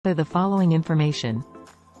The following information: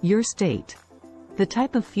 your state, the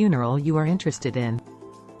type of funeral you are interested in,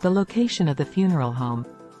 the location of the funeral home,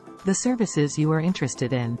 the services you are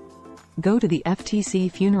interested in. Go to the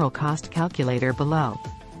FTC Funeral Cost Calculator below.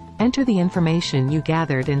 Enter the information you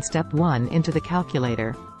gathered in Step 1 into the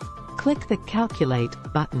calculator. Click the Calculate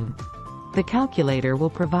button. The calculator will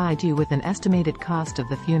provide you with an estimated cost of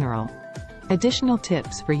the funeral. Additional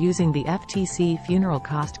tips for using the FTC Funeral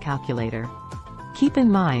Cost Calculator. Keep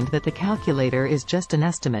in mind that the calculator is just an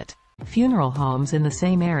estimate. Funeral homes in the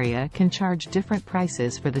same area can charge different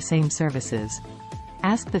prices for the same services.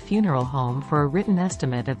 Ask the funeral home for a written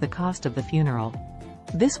estimate of the cost of the funeral.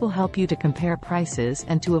 This will help you to compare prices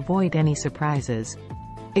and to avoid any surprises.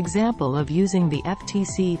 Example of using the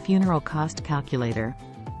FTC Funeral Cost Calculator.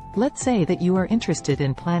 Let's say that you are interested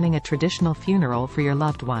in planning a traditional funeral for your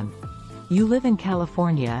loved one. You live in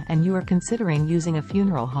California and you are considering using a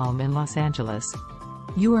funeral home in Los Angeles.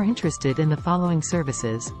 You are interested in the following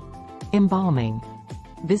services: embalming,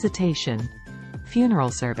 visitation,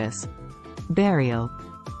 funeral service, burial.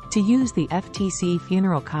 To use the FTC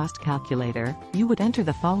Funeral Cost Calculator, you would enter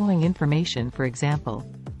the following information, for example: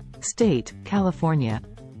 state, California;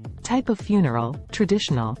 type of funeral,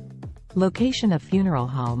 traditional; location of funeral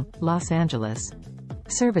home, Los Angeles;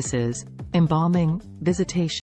 services, embalming, visitation.